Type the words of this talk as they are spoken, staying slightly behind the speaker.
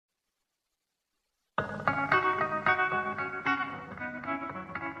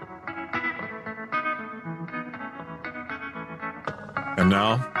And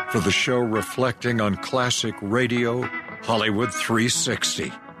now, for the show reflecting on classic radio, Hollywood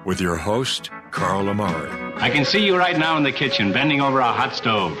 360, with your host, Carl Amari. I can see you right now in the kitchen, bending over a hot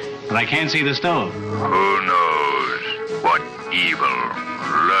stove, but I can't see the stove. Who knows what evil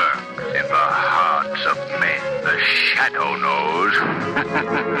lurks in the hearts of men? The shadow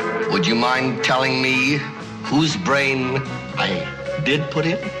knows. Would you mind telling me whose brain I did put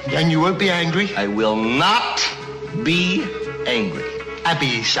in? And you won't be angry? I will not be angry.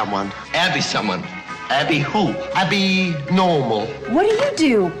 Abby someone. Abby someone. Abby who? Abby normal. What do you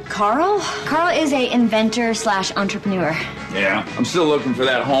do, Carl? Carl is a inventor / entrepreneur. Yeah, I'm still looking for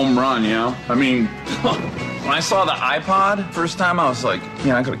that home run, you know? I mean, when I saw the iPod first time, I was like,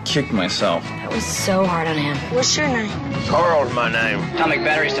 I could have kicked myself. That was so hard on him. What's your name? Carl's my name. Atomic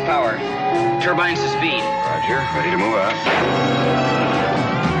batteries to power. Turbines to speed. Roger, ready to move out.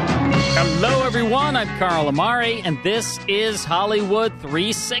 Hello, everyone. I'm Carl Amari, and this is Hollywood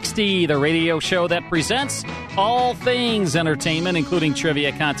 360, the radio show that presents all things entertainment, including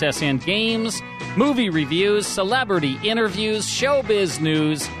trivia contests and games, movie reviews, celebrity interviews, showbiz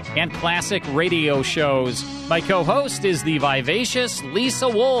news, and classic radio shows. My co-host is the vivacious Lisa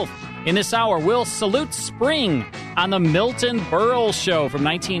Wolf. In this hour, we'll salute spring on the Milton Berle Show from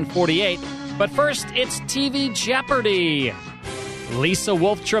 1948. But first, it's TV Jeopardy! Lisa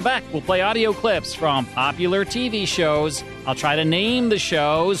Wolf Trebek will play audio clips from popular TV shows. I'll try to name the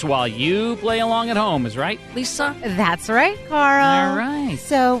shows while you play along at home. Is right, Lisa? That's right, Carl. All right.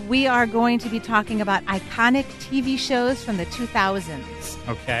 So we are going to be talking about iconic TV shows from the 2000s.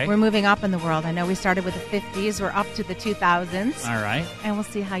 Okay. We're moving up in the world. I know we started with the 50s. We're up to the 2000s. All right. And we'll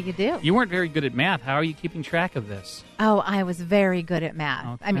see how you do. You weren't very good at math. How are you keeping track of this? Oh, I was very good at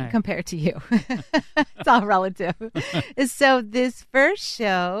math. Okay. I mean, compared to you. It's all relative. So this first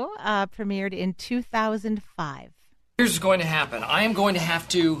show premiered in 2005. Here's what's going to happen. I am going to have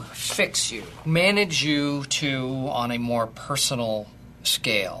to fix you, manage you to on a more personal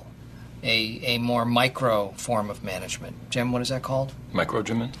scale, a more micro form of management. Jim, what is that called?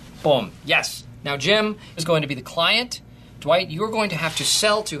 Microagement? Boom. Yes. Now, Jim is going to be the client. Dwight, you're going to have to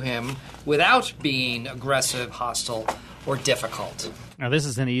sell to him without being aggressive, hostile, or difficult. Now, this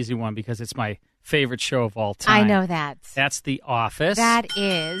is an easy one because it's my favorite show of all time. I know that. That's The Office. That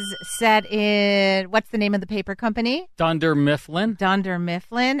is set in, what's the name of the paper company? Dunder Mifflin. Dunder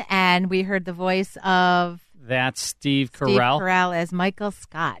Mifflin. And we heard the voice of... That's Steve Carell. Steve Carell as Michael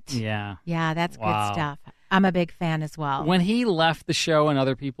Scott. Yeah. Yeah, that's good stuff. I'm a big fan as well. When he left the show and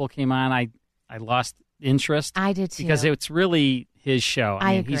other people came on, I lost interest. I did too. Because it's really his show.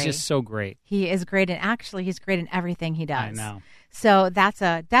 I mean, agree. He's just so great. He is great, and actually he's great in everything he does. I know. So that's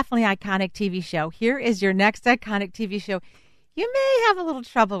a definitely iconic TV show. Here is your next iconic TV show. You may have a little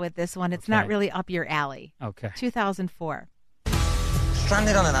trouble with this one. It's not really up your alley. Okay. 2004.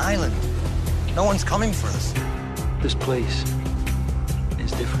 Stranded on an island. No one's coming for us. This place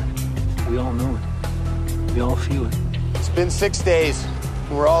is different. We all know it. We all feel it. It's been 6 days,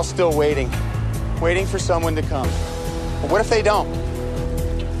 and we're all still waiting for someone to come. But what if they don't?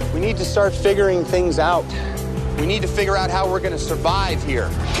 We need to start figuring things out. We need to figure out how we're going to survive here.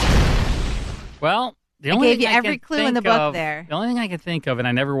 Well, the I only gave thing you I every can clue in think the book of, there. The only thing I can think of, and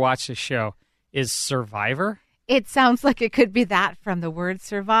I never watched the show, is Survivor. It sounds like it could be that from the word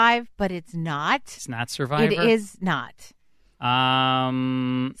survive, but it's not. It's not Survivor? It is not.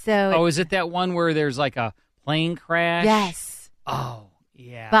 Is it that one where there's like a plane crash? Yes. Oh,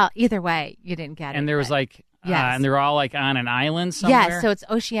 yeah. Well, either way, you didn't get it. And there was like... Yes. And they're all like on an island somewhere? Yes, so it's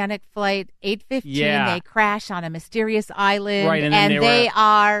Oceanic Flight 815. Yeah. They crash on a mysterious island. Right, and they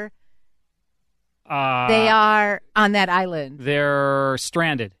are on that island. They're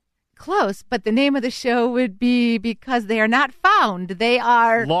stranded. Close, but the name of the show would be Because They Are Not Found. They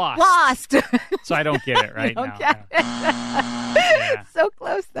are lost. So I don't get it right now. Get it. Yeah. So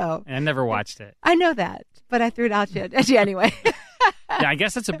close, though. And I never watched it. I know that, but I threw it out at you anyway. Yeah, I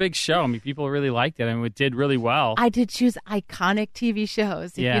guess it's a big show. I mean, people really liked it. I mean, it did really well. I did choose iconic TV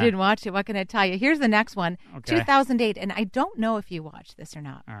shows. If you didn't watch it, what can I tell you? Here's the next one, 2008, and I don't know if you watched this or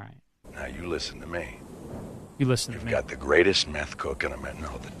not. All right. Now, you listen to me. You listen to me. You've got the greatest meth cook in America.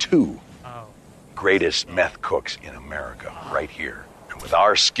 No, the two greatest meth cooks in America right here. And with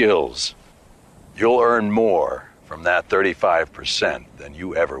our skills, you'll earn more from that 35% than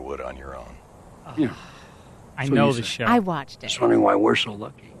you ever would on your own. Yeah. I know the show. I watched it. Just wondering why we're so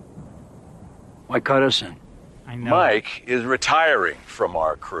lucky. Why cut us in? I know. Mike is retiring from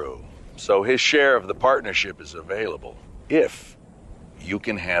our crew, so his share of the partnership is available if you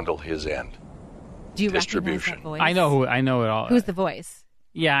can handle his end. Do you distribution. recognize that voice? I know it all. Who's the voice?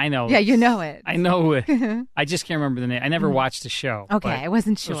 Yeah, I know. Yeah, you know it. I know it. I just can't remember the name. I never watched the show. Okay, I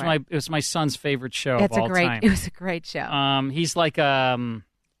wasn't sure. It was my son's favorite show It's of all time. It was a great show. He's like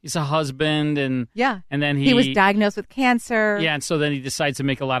he's a husband, and then he was diagnosed with cancer. Yeah, and so then he decides to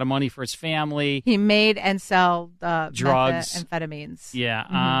make a lot of money for his family. He made and sell drugs, amphetamines.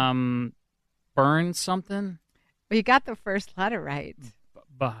 Yeah, burn something. Well, you got the first letter right.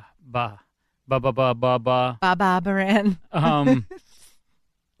 Baran.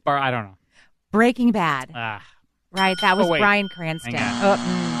 I don't know. Breaking Bad. Right, that was Bryan Cranston.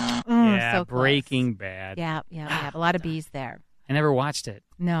 Yeah, so close. Breaking Bad. Yeah. A lot of B's there. I never watched it.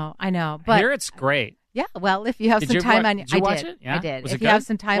 No, I know. But I hear it's great. Yeah, well, if you have some time on your hands. Did you watch it? Yeah? I did. Was if it you good? have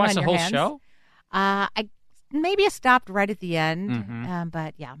some time on your whole hands. Show? Maybe I stopped right at the end,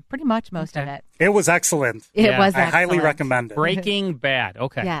 but yeah, pretty much most of it. It was excellent. It was I excellent. highly recommend it. Breaking Bad.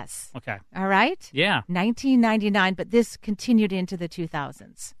 Okay. Yes. Okay. All right. Yeah. 1999, but this continued into the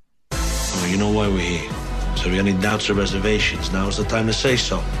 2000s. Well, you know why we're here. So if you have any doubts or reservations, now is the time to say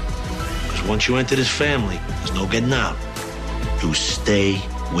so. Because once you enter this family, there's no getting out. You stay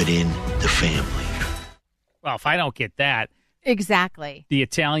within the family. Well, if I don't get that. Exactly. The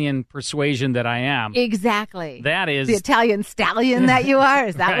Italian persuasion that I am. Exactly. That is. The Italian stallion that you are.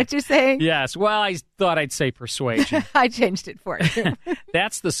 Is that right. what you're saying? Yes. Well, I thought I'd say persuasion. I changed it for you.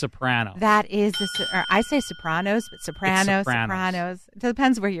 That's the Sopranos. That is I say Sopranos, but Sopranos. It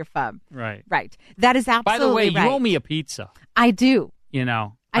depends where you're from. Right. Right. That is absolutely right. By the way, you owe me a pizza. I do. You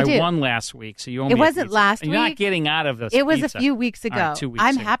know. I do. Won last week, so you owe me It wasn't last week. You're not getting out of this. It was pizza. a few weeks ago. Right, 2 weeks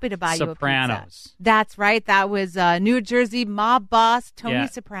I'm ago. happy to buy you a pizza. Sopranos. That's right. That was New Jersey mob boss Tony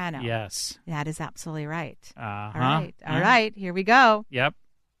Soprano. Yes. That is absolutely right. Uh-huh. All right. Here we go. Yep.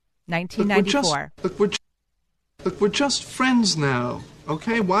 1994. Look, we're just friends now,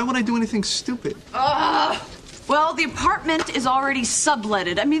 okay? Why would I do anything stupid? Well, the apartment is already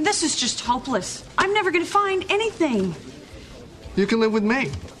subletted. I mean, this is just hopeless. I'm never going to find anything. You can live with me.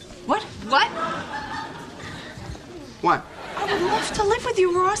 What? What? What? I would love to live with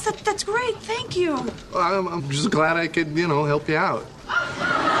you, Ross. That's great. Thank you. I'm just glad I could, help you out.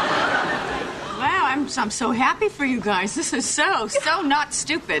 Wow, I'm so happy for you guys. This is so not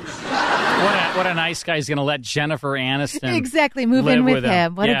stupid. What a nice guy. He's going to let Jennifer Aniston exactly move in with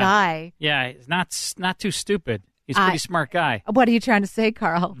him. What a guy. Yeah, he's not too stupid. He's a pretty smart guy. What are you trying to say,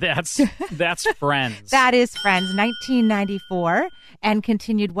 Carl? That's Friends. That is Friends, 1994, and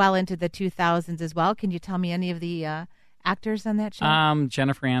continued well into the 2000s as well. Can you tell me any of the actors on that show?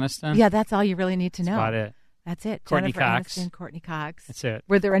 Jennifer Aniston. Yeah, that's all you really need to know. That's about it. That's it. Courtney Jennifer Cox. Aniston, Courtney Cox. That's it.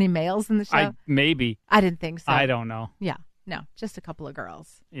 Were there any males in the show? Maybe. I didn't think so. I don't know. Yeah. No, just a couple of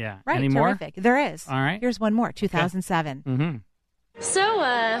girls. Yeah. Right. Any more? Terrific. There is. All right. Here's one more, 2007. Okay. Mm-hmm. So,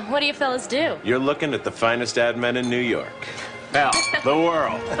 what do you fellas do? You're looking at the finest ad men in New York. Hell, the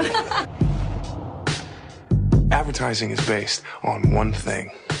world. Advertising is based on one thing.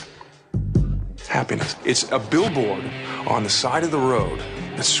 Happiness. It's a billboard on the side of the road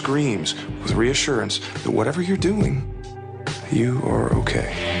that screams with reassurance that whatever you're doing, you are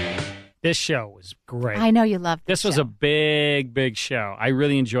okay. This show was great. I know you loved this. This was a big show. I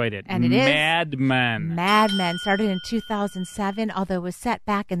really enjoyed it. And it Mad Men. Mad Men started in 2007, although it was set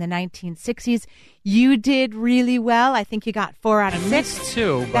back in the 1960s. You did really well. I think you got 4 out of 6. Missed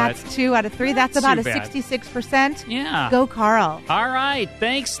 2, but that's 2 out of 3. That's about a 66%. Yeah. Go, Carl. All right.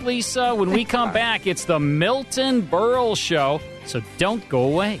 Thanks, Lisa. When we come back, it's the Milton Berle Show, so don't go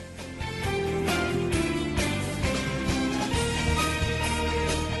away.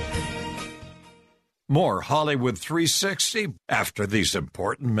 More Hollywood 360 after these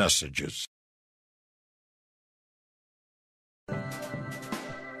important messages.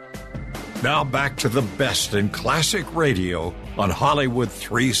 Now back to the best in classic radio on Hollywood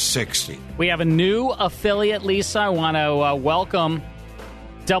 360. We have a new affiliate, Lisa. I want to welcome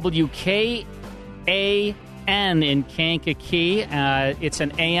WKAN in Kankakee. It's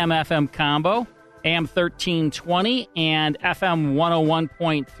an AM-FM combo, AM 1320 and FM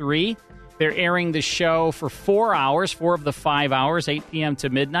 101.3. They're airing the show for 4 hours, 4 of the 5 hours, 8 p.m. to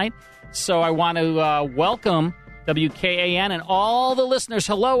midnight. So I want to welcome WKAN and all the listeners.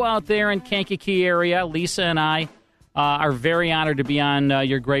 Hello out there in Kankakee area. Lisa and I are very honored to be on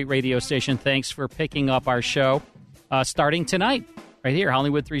your great radio station. Thanks for picking up our show. Starting tonight, right here,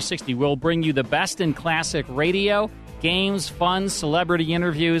 Hollywood 360. We'll bring you the best in classic radio, games, fun, celebrity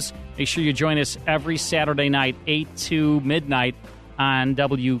interviews. Make sure you join us every Saturday night, 8 to midnight, on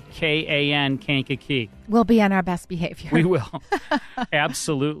WKAN Kankakee. We'll be on our best behavior. We will.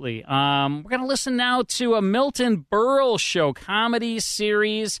 Absolutely. We're going to listen now to a Milton Berle Show comedy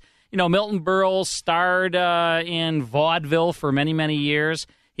series. Milton Berle starred in vaudeville for many, many years.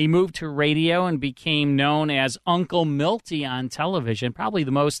 He moved to radio and became known as Uncle Milty on television, probably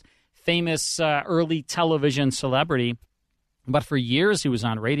the most famous early television celebrity. But for years he was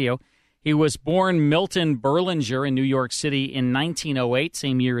on radio. He was born Milton Berlinger in New York City in 1908,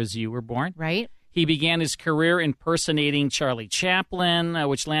 same year as you were born. Right. He began his career impersonating Charlie Chaplin,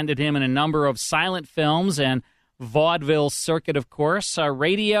 which landed him in a number of silent films and vaudeville circuit, of course.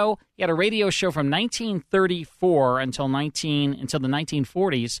 Radio. He had a radio show from 1934 until the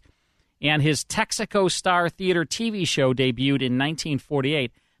 1940s, and his Texaco Star Theater TV show debuted in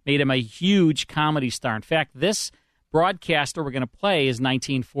 1948, made him a huge comedy star. In fact, this broadcaster we're going to play is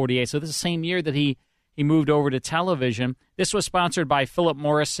 1948, so this is the same year that he moved over to television. This was sponsored by Philip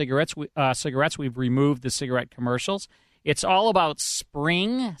Morris cigarettes. We've removed the cigarette commercials. It's all about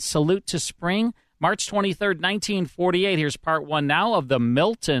spring. Salute to spring. March 23rd, 1948. Here's part one now of the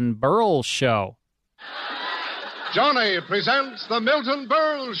Milton Berle Show. Johnny presents the Milton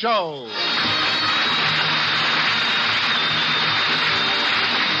Berle Show.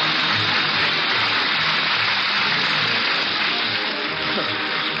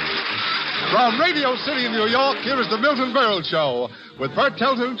 From Radio City, New York, here is the Milton Berle Show with Bert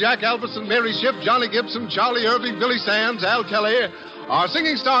Telton, Jack Albertson, Mary Shipp, Johnny Gibson, Charlie Irving, Billy Sands, Al Kelly, our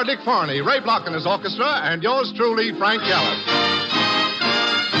singing star Dick Farney, Ray Block and his orchestra, and yours truly, Frank Gallup.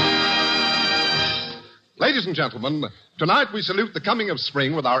 Ladies and gentlemen, tonight we salute the coming of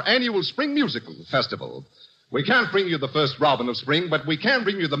spring with our annual Spring Musical Festival. We can't bring you the first robin of spring, but we can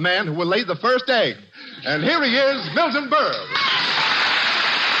bring you the man who will lay the first egg. And here he is, Milton Berle.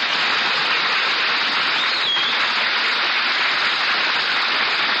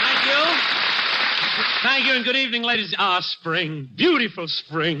 Thank you, and good evening, ladies. Spring. Beautiful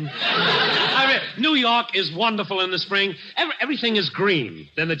spring. New York is wonderful in the spring. Everything is green.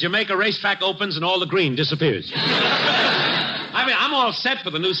 Then the Jamaica racetrack opens and all the green disappears. I'm all set for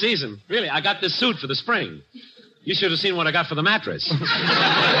the new season. Really, I got this suit for the spring. You should have seen what I got for the mattress.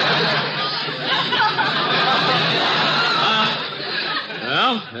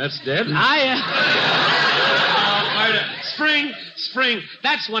 Well, that's dead. Spring.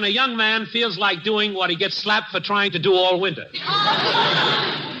 That's when a young man feels like doing what he gets slapped for trying to do all winter.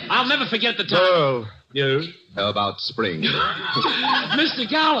 I'll never forget the time. Well, you? How about spring? Mr.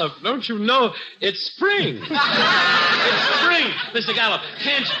 Gallup, don't you know it's spring? It's spring, Mr. Gallup.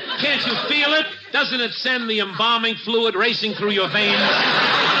 Can't you feel it? Doesn't it send the embalming fluid racing through your veins?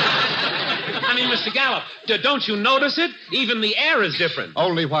 Mr. Gallup, don't you notice it? Even the air is different.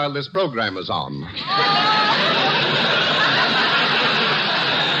 Only while this program is on.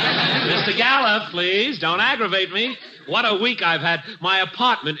 Mr. Gallup, please, don't aggravate me. What a week I've had. My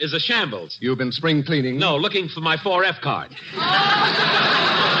apartment is a shambles. You've been spring cleaning? No, looking for my 4F card.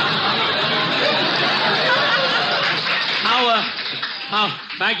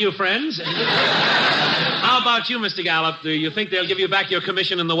 Thank you, friends. How about you, Mr. Gallup? Do you think they'll give you back your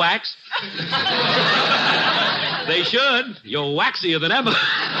commission in the wax? They should. You're waxier than ever.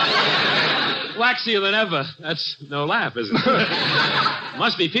 Waxier than ever. That's no laugh, isn't it?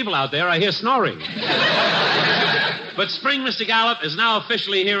 Must be people out there. I hear snoring. But spring, Mr. Gallup, is now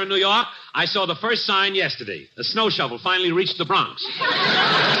officially here in New York. I saw the first sign yesterday. The snow shovel finally reached the Bronx.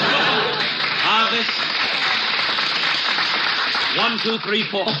 This... 1, 2, 3,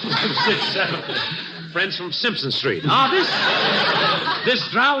 4, 5, 6, 7. Friends from Simpson Street. This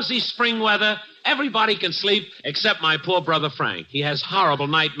drowsy spring weather, everybody can sleep except my poor brother Frank. He has horrible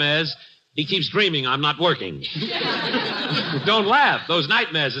nightmares. He keeps dreaming I'm not working. Don't laugh. Those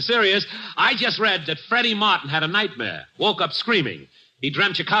nightmares are serious. I just read that Freddie Martin had a nightmare. Woke up screaming. He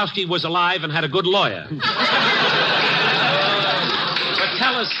dreamt Tchaikovsky was alive and had a good lawyer. But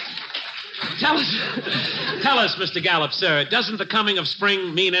tell us, Mr. Gallup, sir, doesn't the coming of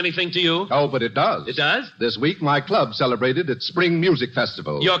spring mean anything to you? Oh, but it does. It does? This week, my club celebrated its Spring Music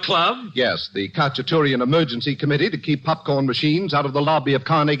Festival. Your club? Yes, the Khachaturian Emergency Committee to keep popcorn machines out of the lobby of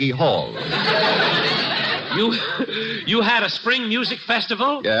Carnegie Hall. You had a spring music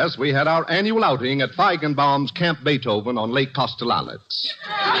festival? Yes, we had our annual outing at Feigenbaum's Camp Beethoven on Lake Kostelanitz.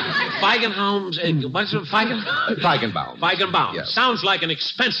 Feigenbaum's? What's it? Feigenbaum. Feigenbaum. Yes. Sounds like an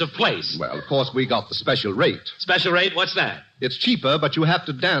expensive place. Well, of course, we got the special rate. Special rate? What's that? It's cheaper, but you have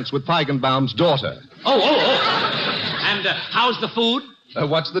to dance with Feigenbaum's daughter. Oh. And how's the food?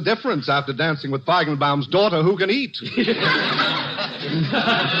 What's the difference? After dancing with Feigenbaum's daughter, who can eat?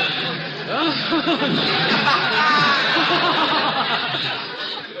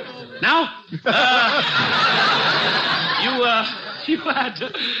 Now,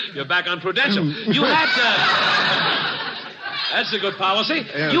 you're back on Prudential. That's a good policy.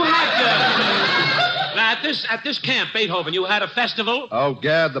 Yeah. You had, at this camp, Beethoven, you had a festival? Oh,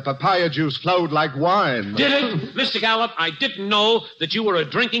 Gad, the papaya juice flowed like wine. Did it? Mr. Gallup, I didn't know that you were a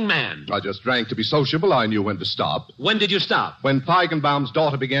drinking man. I just drank to be sociable. I knew when to stop. When did you stop? When Feigenbaum's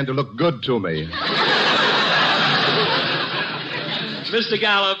daughter began to look good to me. Mr.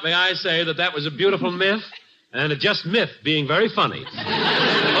 Gallup, may I say that was a beautiful myth, and a just myth being very funny.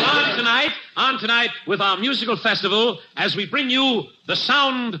 Well, on tonight with our musical festival as we bring you the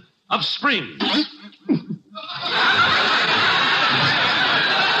sound of spring.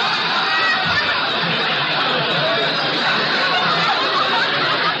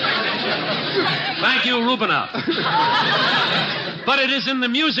 Thank you, Rubinoff. But it is in the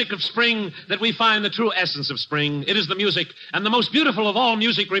music of spring that we find the true essence of spring. It is the music, and the most beautiful of all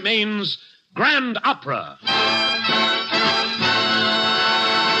music remains grand opera.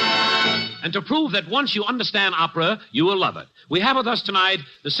 And to prove that once you understand opera, you will love it, we have with us tonight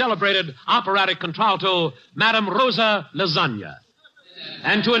the celebrated operatic contralto, Madame Rosa Lasagna.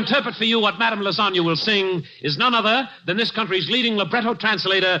 And to interpret for you what Madame Lasagna will sing is none other than this country's leading libretto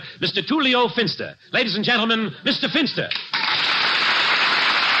translator, Mr. Tullio Finster. Ladies and gentlemen, Mr. Finster.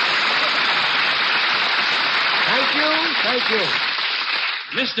 Thank you.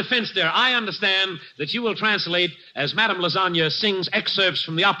 Mr. Finster, I understand that you will translate as Madame Lasagna sings excerpts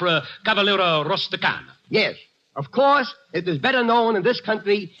from the opera Cavaliere Rusticana. Yes. Of course, it is better known in this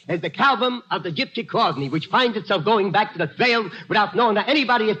country as the Calvum of the Gypsy Courtney, which finds itself going back to the trail without knowing that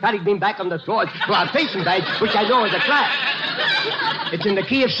anybody has probably been back on the shores to our facing badge, which I know is a trap. It's in the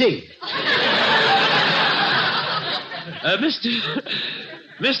key of C.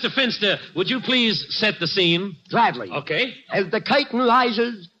 Mr. Finster, would you please set the scene? Gladly. Okay. As the curtain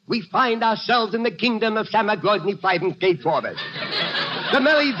rises, we find ourselves in the kingdom of Samagrozny, 5 and straightforward. The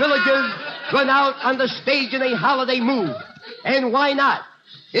merry villagers run out on the stage in a holiday mood. And why not?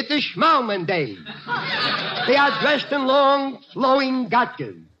 It's a Schmaumann day. They are dressed in long, flowing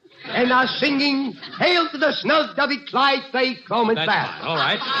gatkes and are singing, Hail to the snug Dovey Clyde, Faye, Chrome, and Fast. All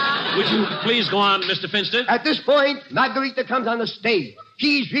right. Would you please go on, Mr. Finster? At this point, Margarita comes on the stage.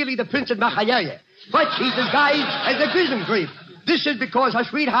 She's really the Princess Mahayaya, but she's disguised as a grizzly. This is because her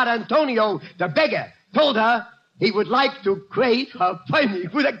sweetheart Antonio, the beggar, told her he would like to create her funny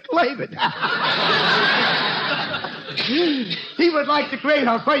with a clavet. He would like to create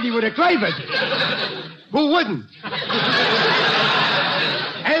her funny with a clavet. Who wouldn't?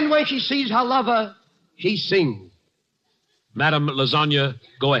 And when she sees her lover, she sings. Madame Lasagna,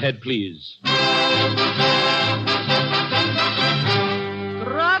 go ahead, please.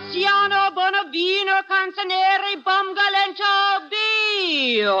 Graziano Bonavino Canzonere Bomgalento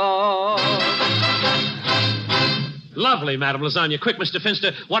Bio. Lovely, Madame Lasagna. Quick, Mr.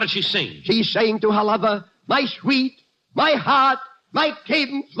 Finster, what did she sing? She's saying to her lover, my sweet, my heart, my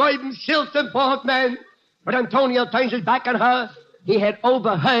Caden, Floyden, Silton, Portman. But Antonio turns his back on her. He had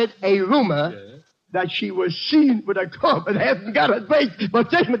overheard a rumor that she was seen with a corpse and hasn't got a face but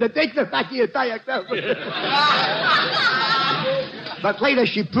just to take the back of the entire self. But later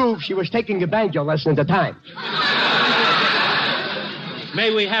she proved she was taking a banjo lesson at the time. May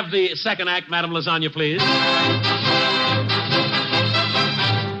we have the second act, Madame Lasagna, please?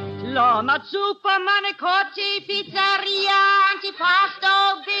 Lo mazzucco manicotti pizzeria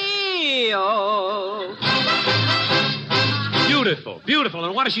antipasto bio. Beautiful, beautiful.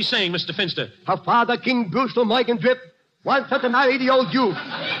 And what is she saying, Mr. Finster? Her father, King Bruce Morgendrip, wants her to marry the old Duke.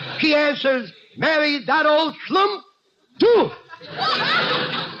 She answers, marry that old schlump, too.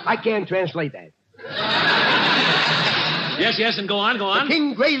 I can't translate that. Yes, and go on. The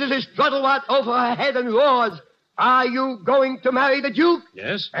king raises his struttlewat over her head and roars, are you going to marry the Duke?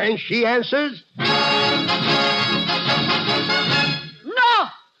 Yes. And she answers, no!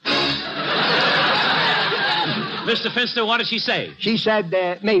 Mr. Finster, what did she say? She said,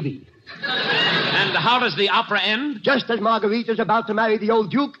 maybe. And how does the opera end? Just as Margarita's about to marry the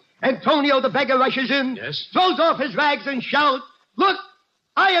old Duke, Antonio the beggar rushes in, throws off his rags and shouts, look,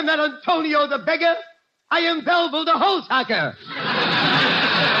 I am not Antonio the beggar. I am Belville the hose-hacker.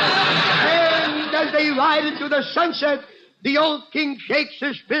 And as they ride into the sunset, the old king shakes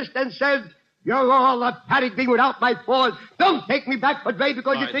his fist and says, you're all a paddock thing without my paws. Don't take me back for Dre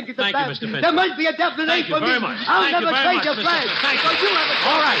because you think it's a Thank fact. you, Mr. Finster. There must be a definite for me. Very much. I'll Thank you never very trade much, your Mr. flag. Finster. Thank you. So you have a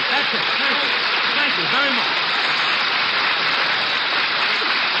All right, that's it. Thank you very much.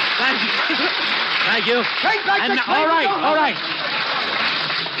 Thank you. Thank you. Take back And the all right, claim. all right.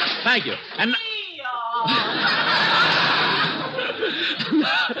 Thank you. And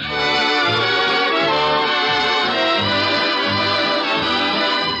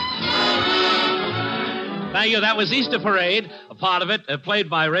Thank you. That was Easter Parade, a part of it, played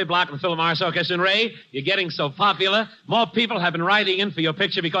by Ray Block and Philomar Circus. And Ray, you're getting so popular, more people have been writing in for your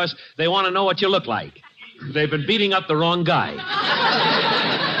picture because they want to know what you look like. They've been beating up the wrong guy.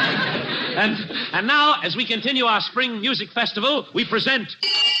 And now, as we continue our spring music festival, we present...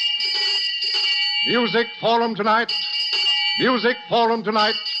 Music Forum tonight. Music Forum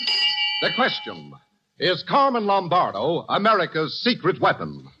tonight. The question, is Carmen Lombardo America's secret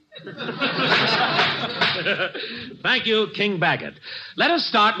weapon? Thank you, King Baggett. Let us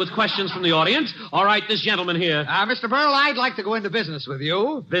start with questions from the audience. All right, this gentleman here. Mr. Berle, I'd like to go into business with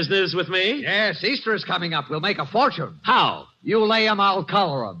you. Business with me? Yes, Easter is coming up. We'll make a fortune. How? You lay 'em, I'll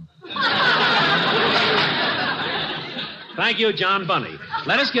color 'em. Thank you, John Bunny.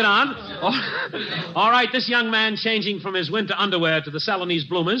 Let us get on. All right, this young man changing from his winter underwear to the Celanese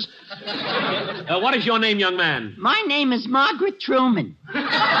bloomers. What is your name, young man? My name is Margaret Truman. This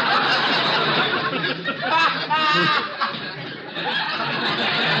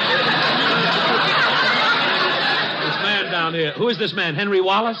man down here. Who is this man? Henry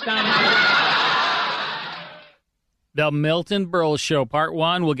Wallace down here? The Milton Berle Show, Part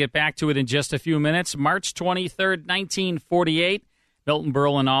 1. We'll get back to it in just a few minutes. March 23rd, 1948. Milton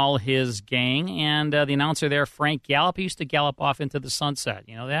Berle and all his gang. And the announcer there, Frank Gallup, he used to gallop off into the sunset.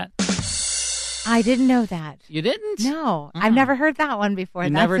 You know that? I didn't know that. You didn't? No. I've never heard that one before. You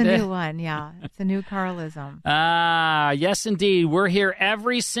That's never a did? new one. Yeah. It's a new Carlism. Yes, indeed. We're here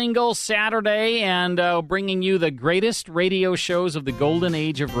every single Saturday and bringing you the greatest radio shows of the golden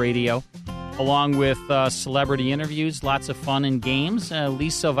age of radio, along with celebrity interviews, lots of fun and games.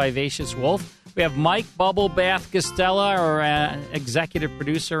 Lisa Vivacious Wolf. We have Mike Bubble Bath Costella, our executive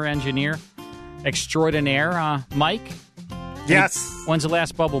producer, engineer extraordinaire. Mike? Yes. When's the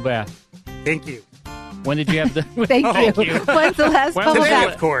last bubble bath? Thank you. When did you have the... Thank you. When's the last bubble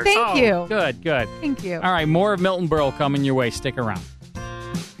bath? Of course. Thank you. Good, good. Thank you. All right, more of Milton Berle coming your way. Stick around.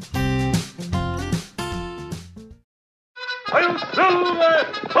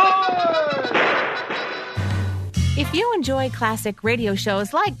 If you enjoy classic radio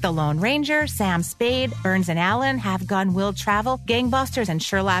shows like The Lone Ranger, Sam Spade, Burns and Allen, Have Gun Will Travel, Gangbusters, and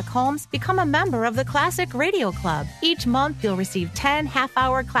Sherlock Holmes, become a member of the Classic Radio Club. Each month, you'll receive 10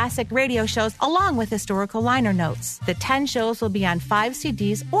 half-hour classic radio shows along with historical liner notes. The 10 shows will be on 5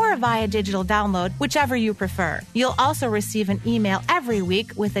 CDs or via digital download, whichever you prefer. You'll also receive an email every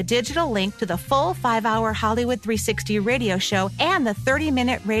week with a digital link to the full 5-hour Hollywood 360 radio show and the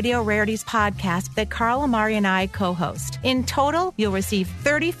 30-minute Radio Rarities podcast that Carl Amari and I co-host. In total, you'll receive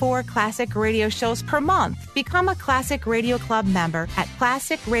 34 classic radio shows per month. Become a Classic Radio Club member at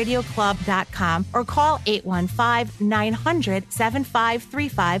classicradioclub.com or call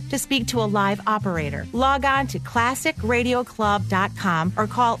 815-900-7535 to speak to a live operator. Log on to classicradioclub.com or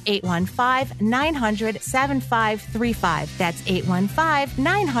call 815-900-7535. That's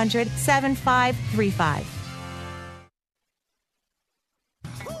 815-900-7535.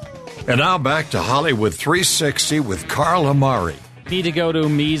 And now back to Hollywood 360 with Carl Amari. Need to go to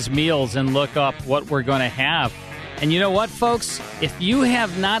Me's Meals and look up what we're going to have. And you know what, folks? If you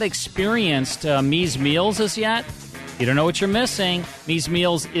have not experienced Me's Meals as yet, you don't know what you're missing. Me's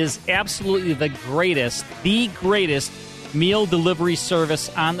Meals is absolutely the greatest meal delivery service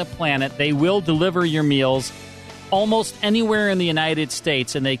on the planet. They will deliver your meals almost anywhere in the United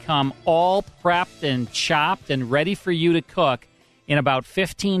States, and they come all prepped and chopped and ready for you to cook in about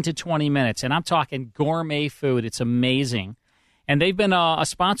 15 to 20 minutes. And I'm talking gourmet food. It's amazing. And they've been a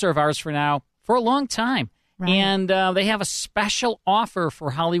sponsor of ours for a long time. Right. And they have a special offer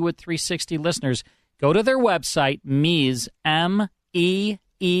for Hollywood 360 listeners. Go to their website, Meez, MEEZ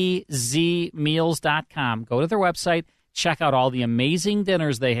meals.com. Go to their website, check out all the amazing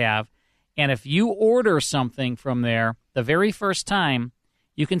dinners they have. And if you order something from there the very first time,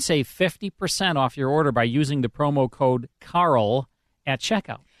 you can save 50% off your order by using the promo code CARL at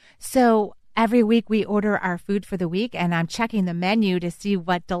checkout. So every week we order our food for the week, and I'm checking the menu to see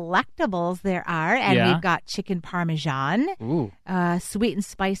what delectables there are. And we've got chicken parmesan, sweet and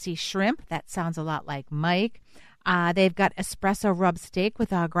spicy shrimp. That sounds a lot like Mike. They've got espresso rub steak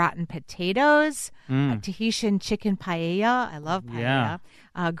with gratin potatoes, Tahitian chicken paella. I love paella.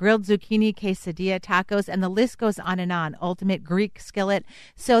 Grilled zucchini quesadilla tacos, and the list goes on and on. Ultimate Greek skillet.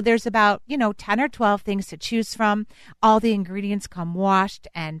 So there's about, 10 or 12 things to choose from. All the ingredients come washed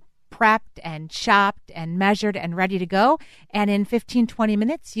and prepped and chopped and measured and ready to go. And in 15, 20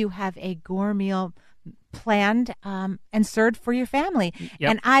 minutes, you have a gourmet meal planned and served for your family.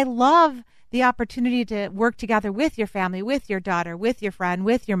 Yep. And I love the opportunity to work together with your family, with your daughter, with your friend,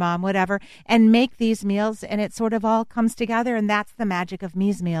 with your mom, whatever, and make these meals, and it sort of all comes together, and that's the magic of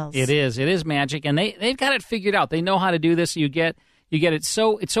Me's Meals. It is magic, and they've got it figured out. They know how to do this. You get it it's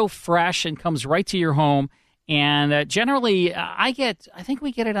so fresh and comes right to your home. And generally, I think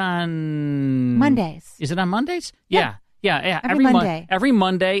we get it on Mondays. Is it on Mondays? Yeah. Every Monday. Every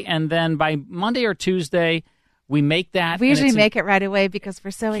Monday, and then by Monday or Tuesday, we make that. We usually make it right away because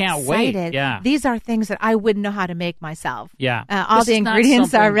we're so excited. Wait. Yeah. These are things that I wouldn't know how to make myself. Yeah. All the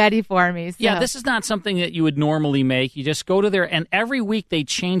ingredients are ready for me. So. Yeah, this is not something that you would normally make. You just go to there, and every week they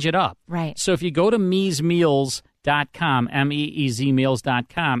change it up. Right. So if you go to meesmeals.com,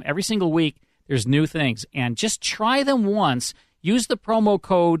 meezmeals.com, every single week, there's new things, and just try them once. Use the promo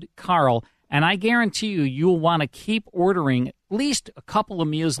code Carl, and I guarantee you'll want to keep ordering at least a couple of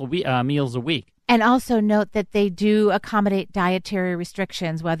meals a week. And also note that they do accommodate dietary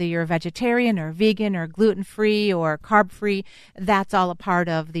restrictions, whether you're a vegetarian or vegan or gluten-free or carb-free. That's all a part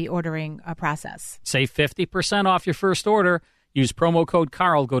of the ordering process. Save 50% off your first order. Use promo code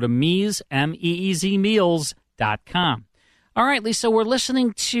Carl. Go to meezmeals.com. All right, Lisa, we're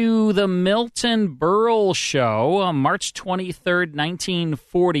listening to the Milton Berle Show on March 23rd,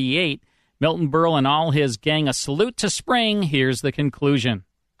 1948. Milton Berle and all his gang, a salute to spring. Here's the conclusion.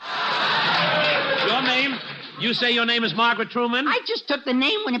 Your name? You say your name is Margaret Truman? I just took the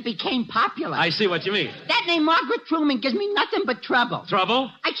name when it became popular. I see what you mean. That name, Margaret Truman, gives me nothing but trouble. Trouble?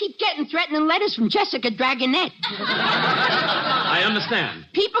 I keep getting threatening letters from Jessica Dragonette. I understand.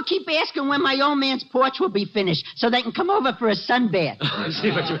 People keep asking when my old man's porch will be finished so they can come over for a sunbath. I see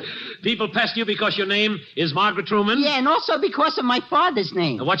what you mean. People pest you because your name is Margaret Truman? Yeah, and also because of my father's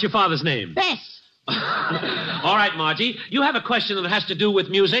name. What's your father's name? Bess. All right, Margie. You have a question that has to do with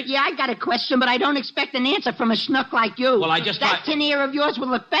music? Yeah, I got a question, but I don't expect an answer from a schnook like you. Well, That tin ear of yours will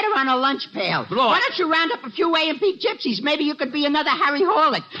look better on a lunch pail. Lord. Why don't you round up a few A&P gypsies? Maybe you could be another Harry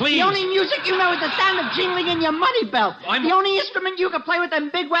Horlick. Please. The only music you know is the sound of jingling in your money belt. The only instrument you can play with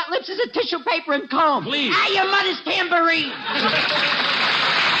them big wet lips is a tissue paper and comb. Please. Your mother's tambourine.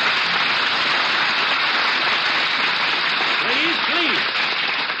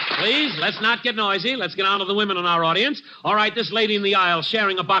 Please, let's not get noisy. Let's get on to the women in our audience. All right, this lady in the aisle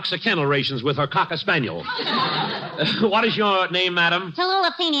sharing a box of kennel rations with her cocker spaniel. What is your name, madam?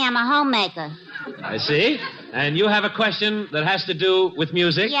 Tallulah Feeney, I'm a homemaker. I see. And you have a question that has to do with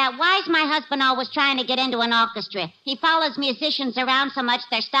music? Yeah, why's my husband always trying to get into an orchestra? He follows musicians around so much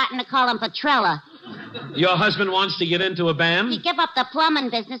they're starting to call him Petrella. Your husband wants to get into a band? He gave up the plumbing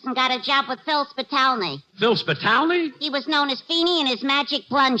business and got a job with Phil Spitalny. Phil Spitalny? He was known as Feeney and his magic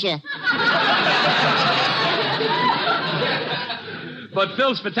plunger. But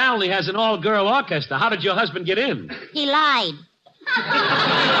Phil Spitalny has an all-girl orchestra. How did your husband get in? He lied.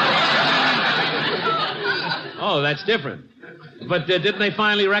 Oh, that's different. But didn't they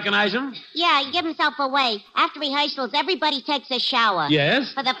finally recognize him? Yeah, he gave himself away. After rehearsals, everybody takes a shower.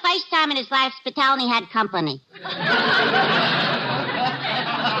 Yes? For the first time in his life, Spitalny had company.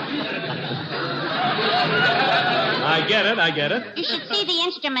 I get it. You should see the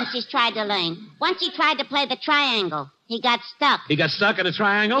instruments he's tried to learn. Once he tried to play the triangle. He got stuck. He got stuck in a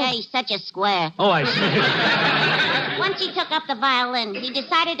triangle? Yeah, he's such a square. Oh, I see. Once he took up the violin, he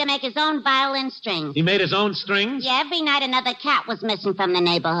decided to make his own violin strings. He made his own strings? Yeah, every night another cat was missing from the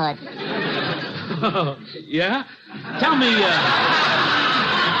neighborhood. Yeah? Tell me,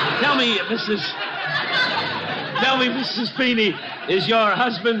 Mrs. Feeney, is your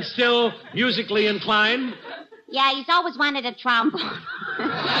husband still musically inclined? Yeah, he's always wanted a trombone.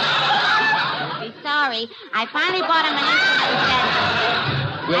 He's sorry. I finally bought him an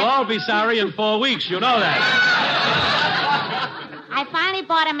instrument. We'll all be sorry in 4 weeks. You know that. I finally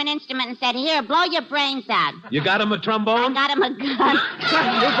bought him an instrument and said, here, blow your brains out. You got him a trombone? I got him a gun.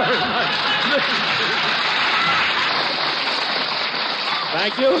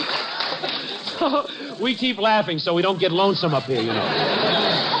 Thank you. We keep laughing so we don't get lonesome up here, you know.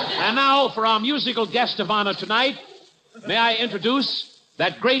 And now, for our musical guest of honor tonight, may I introduce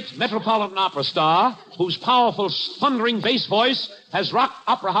that great Metropolitan Opera star whose powerful, thundering bass voice has rocked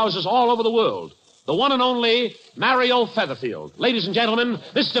opera houses all over the world. The one and only Mario Featherfield. Ladies and gentlemen,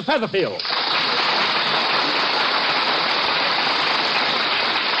 Mr. Featherfield.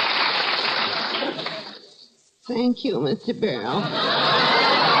 Thank you, Mr. Berle.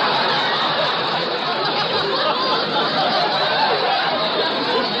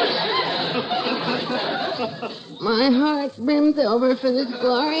 My heart brims over for this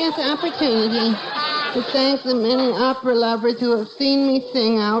glorious opportunity. To thank the many opera lovers who have seen me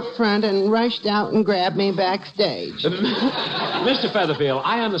sing out front and rushed out and grabbed me backstage. Mr. Featherfield,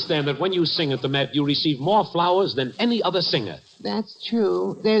 I understand that when you sing at the Met, you receive more flowers than any other singer. That's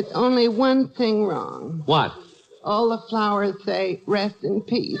true. There's only one thing wrong. What? All the flowers say, rest in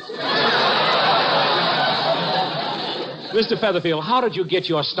peace. Mr. Featherfield, how did you get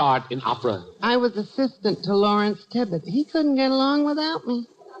your start in opera? I was assistant to Lawrence Tibbett. He couldn't get along without me.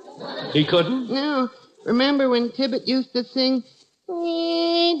 He couldn't? No. Remember when Tibbett used to sing,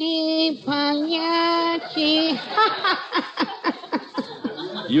 Lady Pagliacci?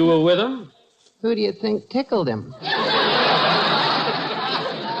 You were with him? Who do you think tickled him?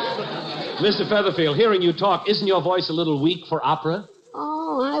 Mr. Featherfield, hearing you talk, isn't your voice a little weak for opera?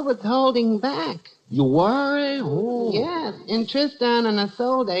 Oh, I was holding back. You were? Oh. Yes. In Tristan and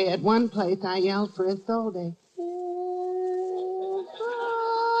Isolde, at one place I yelled for Isolde.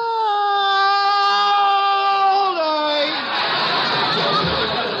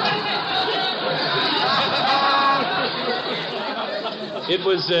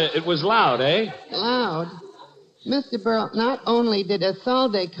 It was loud, eh? Loud. Mr. Berle, not only did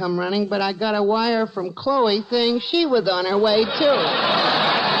Isolde come running, but I got a wire from Chloe saying she was on her way, too.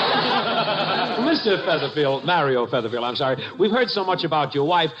 Mr. Featherfield, Mario Featherfield, I'm sorry. We've heard so much about your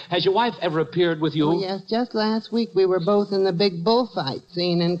wife. Has your wife ever appeared with you? Oh, yes. Just last week we were both in the big bullfight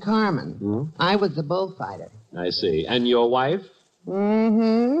scene in Carmen. Hmm? I was the bullfighter. I see. And your wife?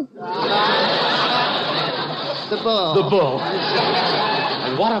 Mm-hmm. The bull. The bull.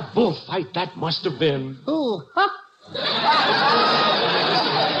 And what a bullfight that must have been. Ooh.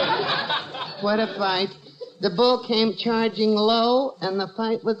 What a fight. The bull came charging low, and the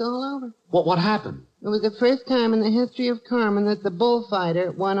fight was all over. What happened? It was the first time in the history of Carmen that the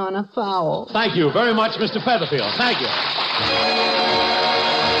bullfighter won on a foul. Thank you very much, Mr. Featherfield. Thank you.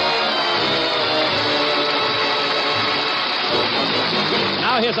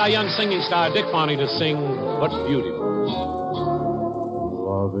 Now here's our young singing star, Dick Fonny, to sing What's Beautiful.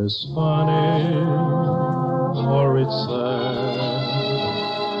 Love is funny, or it's sad,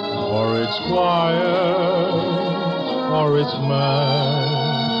 or it's quiet, or it's mad.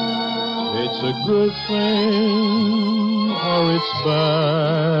 It's a good thing, or it's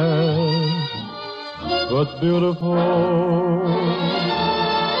bad, but beautiful.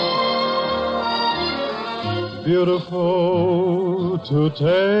 Beautiful to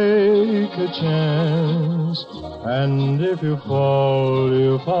take a chance, and if you fall,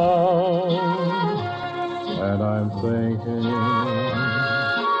 you fall. And I'm thinking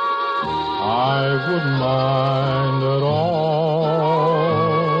I wouldn't mind at all.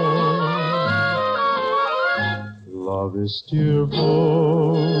 Love is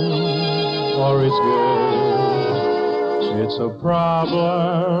tearful, or it's gay. It's a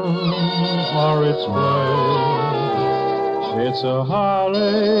problem, or it's play. It's a heartache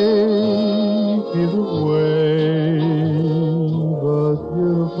either way, but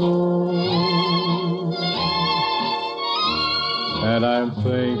beautiful. And I'm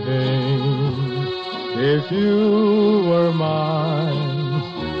thinking, if you were mine,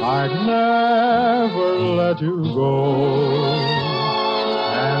 I'd never let you go.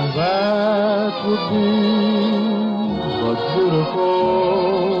 And that would be but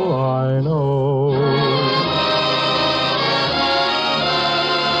beautiful, I know.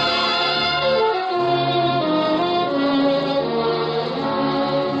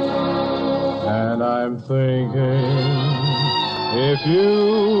 And I'm thinking, if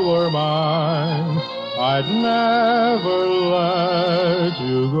you were mine, I'd never let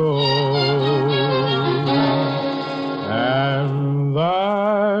you go. And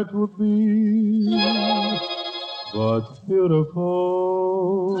that would be but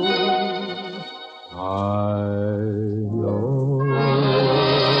beautiful, I know.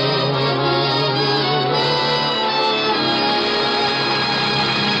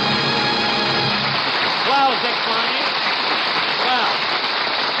 Well, Dick Fonny.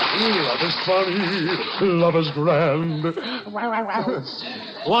 Love is funny, love is grand.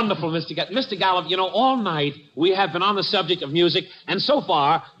 Wonderful, Mr. Gallup. Mr. Gallup, you know, all night we have been on the subject of music, and so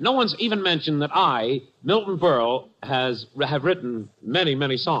far, no one's even mentioned that I, Milton Berle, have written many,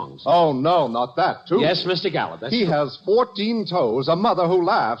 many songs. Oh, no, not that, too. Yes, Mr. Gallup. He has 14 toes, a mother who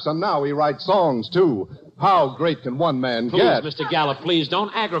laughs, and now he writes songs, too. How great can one man get? Please, Mr. Gallup, please,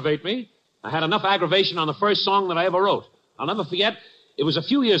 don't aggravate me. I had enough aggravation on the first song that I ever wrote. I'll never forget. It was a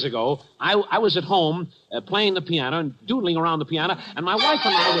few years ago. I was at home playing the piano and doodling around the piano, and my wife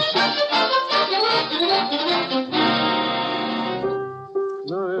and I were sitting.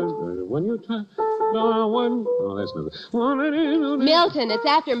 When you try. Oh, that's nothing. Milton, it's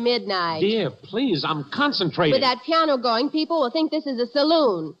after midnight. Dear, please, I'm concentrating. With that piano going, people will think this is a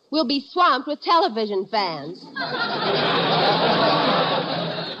saloon. We'll be swamped with television fans.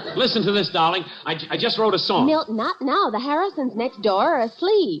 Listen to this, darling. I just wrote a song. Milton, not now. The Harrisons next door are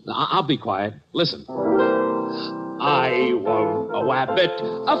asleep. I'll be quiet. Listen. I want a wabbit,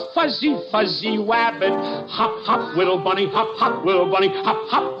 a fuzzy, fuzzy wabbit. Hop, hop, little bunny, hop, hop, little bunny, hop,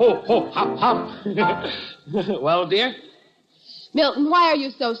 hop, ho, ho, hop, hop. Well, dear? Milton, why are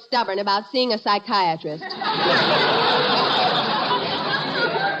you so stubborn about seeing a psychiatrist?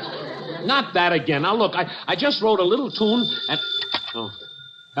 Not that again. Now, look, I just wrote a little tune and... Oh.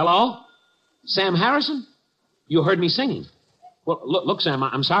 Hello? Sam Harrison? You heard me singing. Well, look, Sam,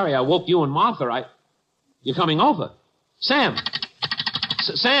 I'm sorry I woke you and Martha. You're coming over. Sam!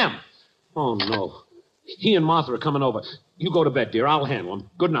 Sam! Oh, no. He and Martha are coming over. You go to bed, dear. I'll handle them.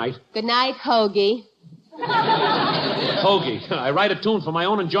 Good night. Good night, Hoagie. Hoagie. I write a tune for my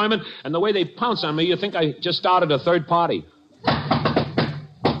own enjoyment, and the way they pounce on me, you think I just started a third party.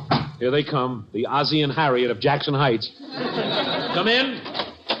 Here they come, the Ozzie and Harriet of Jackson Heights. Come in.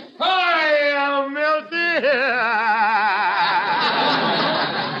 Hi, Milty.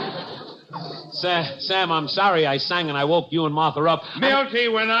 Sam, I'm sorry I sang and I woke you and Martha up. Milty,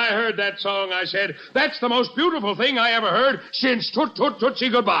 when I heard that song, I said, that's the most beautiful thing I ever heard since Toot Toot Tootsie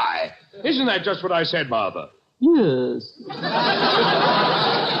Goodbye. Isn't that just what I said, Martha? Yes.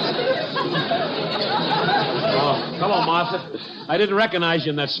 Oh, come on, Martha. I didn't recognize you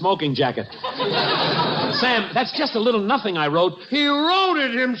in that smoking jacket. Sam, that's just a little nothing I wrote. He wrote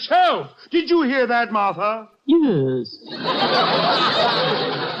it himself. Did you hear that, Martha? Yes.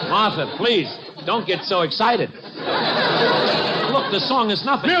 Martha, please, don't get so excited. Look, the song is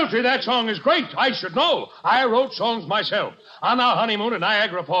nothing. Milty, that song is great. I should know. I wrote songs myself. On our honeymoon in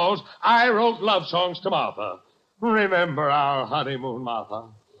Niagara Falls, I wrote love songs to Martha. Remember our honeymoon, Martha?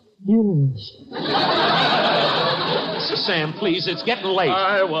 Yes. Sam, please, it's getting late.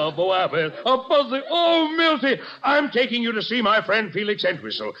 I want a wabbit, a fuzzy. Oh, Milty, I'm taking you to see my friend Felix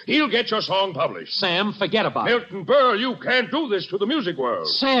Entwistle. He'll get your song published. Sam, forget about it. Milton Berle, you can't do this to the music world.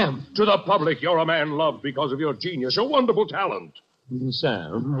 Sam. To the public, you're a man loved because of your genius, your wonderful talent.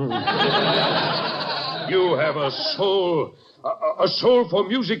 Sam. You have a soul. A soul for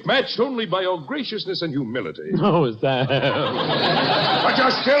music matched only by your graciousness and humility. Oh, is that? But you're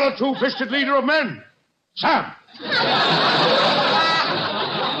still a two-fisted leader of men. Sam!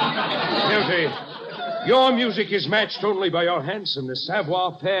 Milty, your music is matched only by your handsomeness,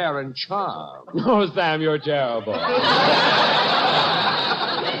 savoir-faire, and charm. Oh, Sam, you're terrible.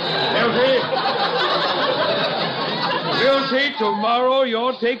 Milty, tomorrow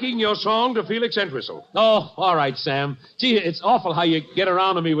you're taking your song to Felix Entwistle. Oh, all right, Sam. Gee, it's awful how you get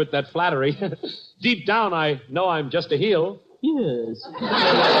around to me with that flattery. Deep down, I know I'm just a heel. Yes.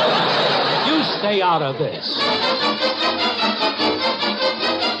 You stay out of this.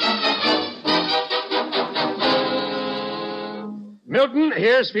 Milton,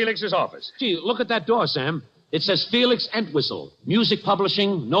 here's Felix's office. Gee, look at that door, Sam. It says Felix Entwistle. Music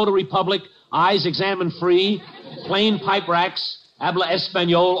publishing, notary public, eyes examine free, plain pipe racks, habla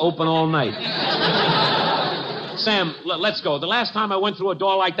español open all night. Sam, let's go. The last time I went through a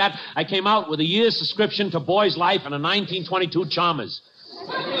door like that, I came out with a year's subscription to Boy's Life and a 1922 Chalmers.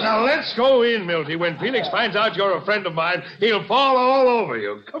 Now, let's go in, Milty. When Felix finds out you're a friend of mine, he'll fall all over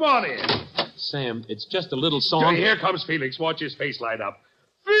you. Come on in. Sam, it's just a little song. Here comes Felix. Watch his face light up.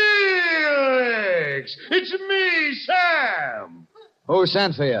 Felix! It's me, Sam! Who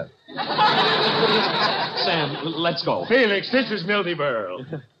sent for you? Sam, let's go. Felix, this is Milty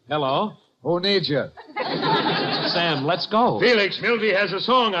Berle. Hello? Who needs you? Sam, let's go. Felix, Milty has a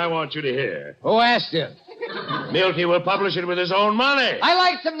song I want you to hear. Who asked you? Milty will publish it with his own money. I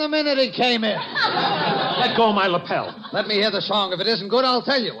liked him the minute he came in. Let go of my lapel. Let me hear the song. If it isn't good, I'll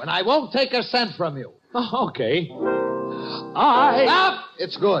tell you, and I won't take a cent from you. Oh, okay. Stop!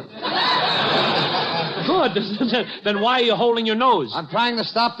 It's good. Good. Then why are you holding your nose? I'm trying to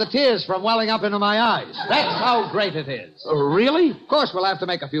stop the tears from welling up into my eyes. That's how great it is. Really? Of course, we'll have to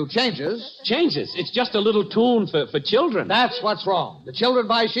make a few changes. Changes? It's just a little tune for children. That's what's wrong. The children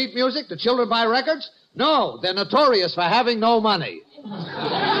buy sheet music, the children buy records. No, they're notorious for having no money.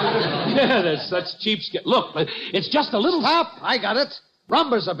 Yeah, they're such cheapskates. Look, it's just a little... Stop! I got it.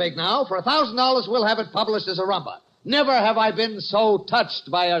 Rumbas are big now. For $1,000, we'll have it published as a rumba. Never have I been so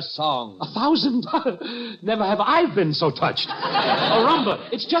touched by a song. $1,000? Never have I been so touched. A rumba.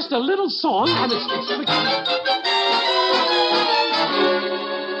 It's just a little song, and it's...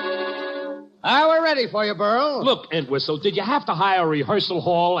 We're ready for you, Berle. Look, Entwistle, did you have to hire a rehearsal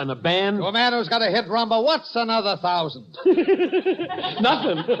hall and a band? To a man who's got a hit rumba, what's another 1,000?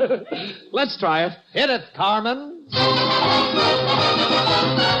 Nothing. Let's try it. Hit it, Carmen. It's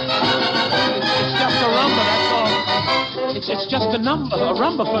just a rumba, that's all. It's just a number, a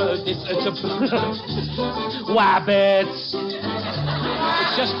rumba for... It's a... Wabbits.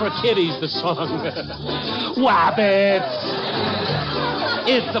 It's just for kiddies, the song. Wabbits.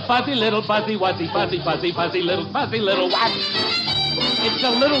 It's the fuzzy little fuzzy little wabbit. It's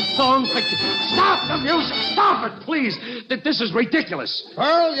a little song for... Stop the music! Stop it, please! This is ridiculous.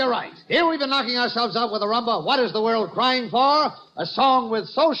 Berle, you're right. Here we've been knocking ourselves out with a rumba. What is the world crying for? A song with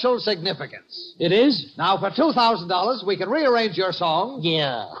social significance. It is? Now, for $2,000, we can rearrange your song.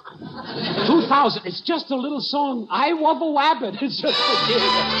 Yeah. 2,000. It's just a little song. I love a wabbit. It's just for kids.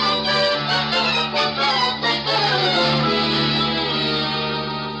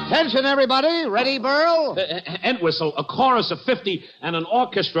 Attention, everybody. Ready, Berle? Entwistle, a chorus of 50 and an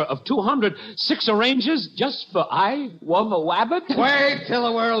orchestra of 200. 6 arrangers just for I love a wabbit? Wait till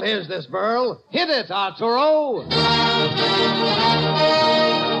the world hears this, Berle. Hit it, Arturo.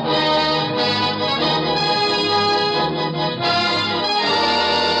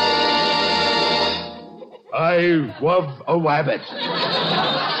 I love a wabbit.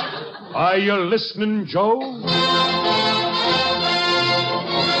 Are you listening, Joe?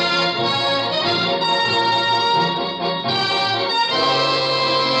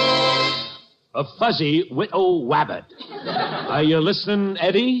 A fuzzy widow wabbit. Are you listening,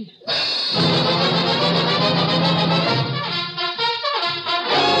 Eddie?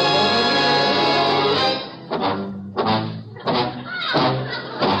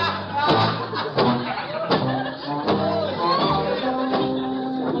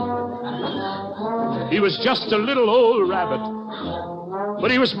 He was just a little old rabbit,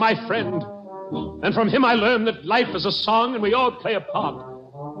 but he was my friend. And from him I learned that life is a song and we all play a part.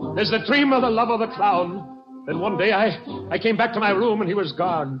 There's the dream of the love of the clown. Then one day I came back to my room and he was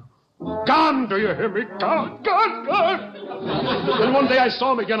gone. Gone, do you hear me? Gone. Then one day I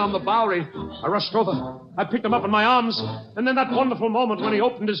saw him again on the Bowery. I rushed over. I picked him up in my arms. And then that wonderful moment when he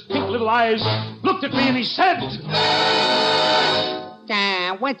opened his pink little eyes, looked at me and he said...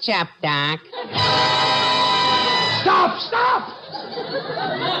 What's up, Doc? Stop!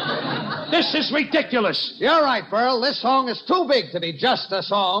 This is ridiculous. You're right, Berle. This song is too big to be just a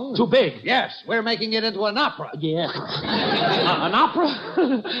song. Too big? Yes, we're making it into an opera. Yeah. An opera?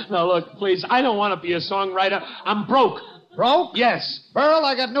 No, look, please, I don't want to be a songwriter. I'm broke. Broke? Yes. Berle,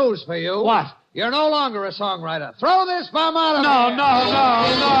 I got news for you. What? You're no longer a songwriter. Throw this bum out of here. No.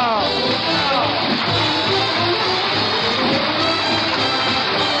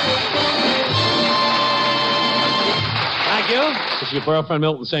 Thank you. This is your boyfriend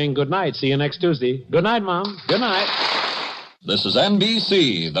Milton saying good night. See you next Tuesday. Good night, Mom. Good night. This is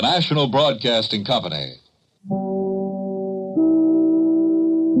NBC, the National Broadcasting Company.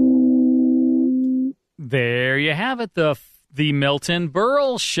 There you have it, the Milton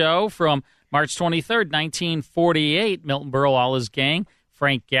Berle Show from March 23rd, 1948. Milton Berle, all his gang,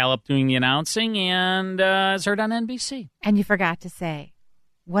 Frank Gallup doing the announcing, and it's heard on NBC. And you forgot to say,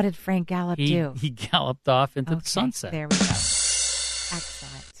 what did Frank Gallup do? He galloped off into the sunset. There we go.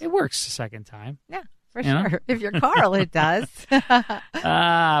 Excellent. It works the second time. Yeah, for sure. If you're Carl, it does.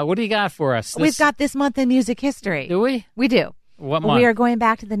 What do you got for us? We've got this month in music history. Do we? We do. What month? We are going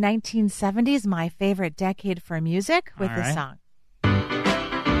back to the 1970s, my favorite decade for music, with this song.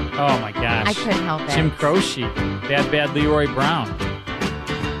 Oh, my gosh. I couldn't help it. Jim Croce, Bad Leroy Brown.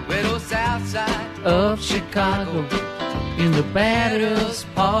 Little south side of Chicago, in the baddest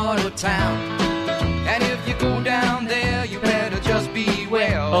part of town. And if you go down there, you better just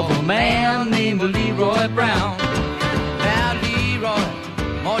beware of a man named Leroy Brown. Now Leroy,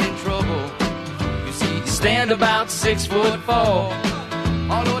 more in trouble. You see, he stand about 6'4".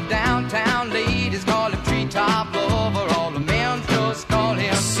 Although downtown ladies call him treetop lover, all the men just call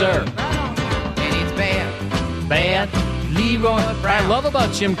him Sir. And it's bad Leroy Brown. What I love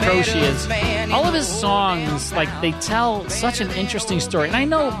about Jim Croce is all of his songs, like, they tell such an interesting story. And I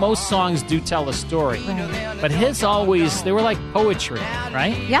know most songs do tell a story, but his always, they were like poetry,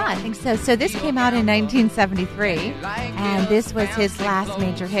 right? Yeah, I think so. So this came out in 1973, and this was his last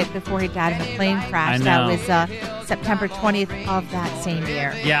major hit before he died in a plane crash. I know. That was September 20th of that same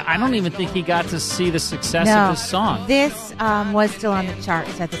year. Yeah, I don't even think he got to see the success of his song. This was still on the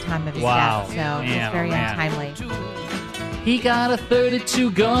charts at the time of his death, so it's very untimely. He got a 32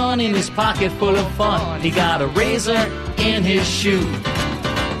 gun in his pocket full of fun. He got a razor in his shoe.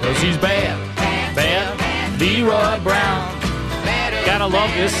 'Cause he's bad Leroy Brown. gotta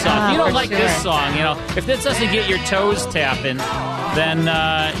love this song. If you don't like this song, if this doesn't get your toes tapping, then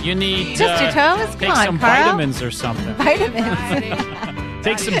you need just your toes. Take some vitamins or something. Vitamins.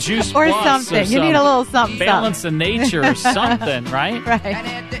 Take some juice or plus something. You need a little something. Balance of nature or something, right?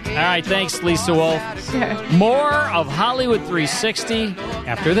 Right. All right. Thanks, Lisa Wolf. Sure. More of Hollywood 360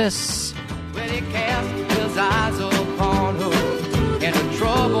 after this.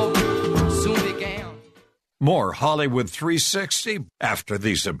 More Hollywood 360 after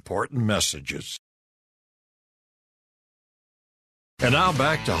these important messages. And now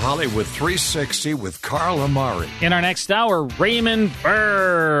back to Hollywood 360 with Carl Amari. In our next hour, Raymond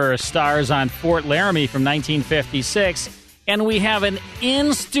Burr stars on Fort Laramie from 1956. And we have an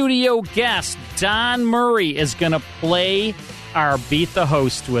in-studio guest. Don Murray is going to play our Beat the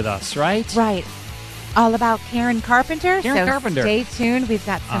Host with us, right? Right. All about Karen Carpenter. Karen Carpenter. Stay tuned. We've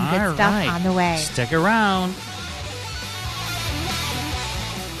got some good stuff on the way. Stick around.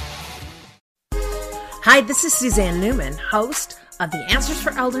 Hi, this is Suzanne Newman, host of the Answers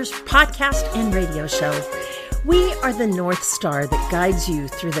for Elders podcast and radio show. We are the North Star that guides you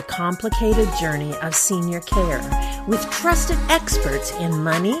through the complicated journey of senior care with trusted experts in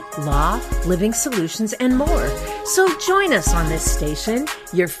money, law, living solutions, and more. So join us on this station,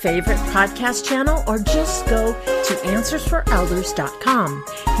 your favorite podcast channel, or just go to AnswersForElders.com.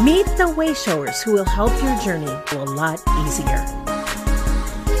 Meet the Wayshowers who will help your journey go a lot easier.